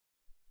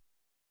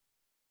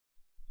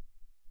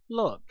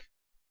Look,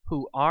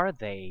 who are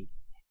they?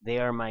 They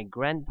are my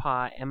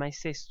grandpa and my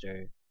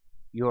sister.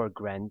 Your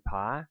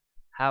grandpa?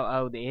 How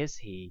old is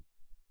he?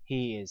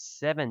 He is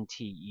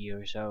 70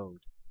 years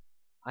old.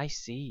 I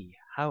see.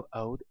 How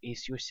old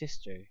is your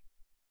sister?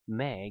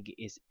 Meg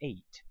is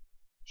 8.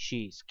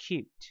 She's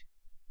cute.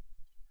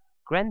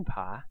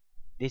 Grandpa,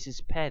 this is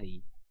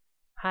Patty.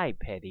 Hi,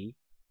 Patty.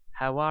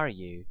 How are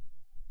you?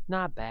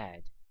 Not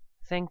bad.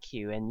 Thank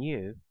you, and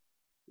you?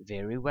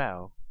 Very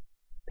well.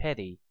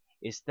 Patty,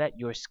 is that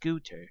your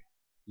scooter?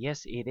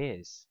 Yes, it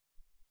is.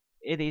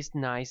 It is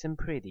nice and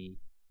pretty.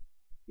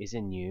 Is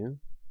it new?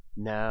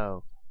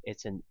 No,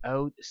 it's an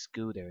old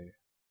scooter.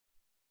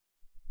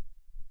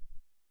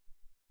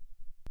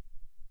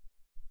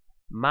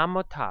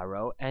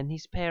 Momotaro and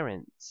his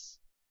parents.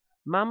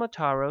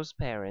 Momotaro's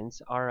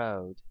parents are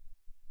old.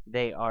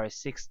 They are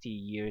 60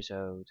 years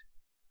old.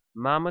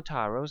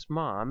 Momotaro's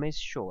mom is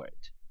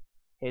short.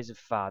 His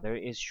father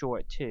is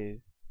short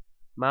too.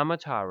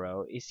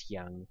 Momotaro is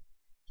young.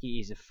 He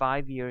is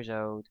 5 years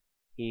old.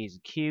 He is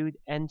cute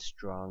and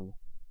strong.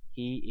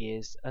 He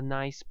is a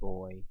nice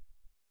boy.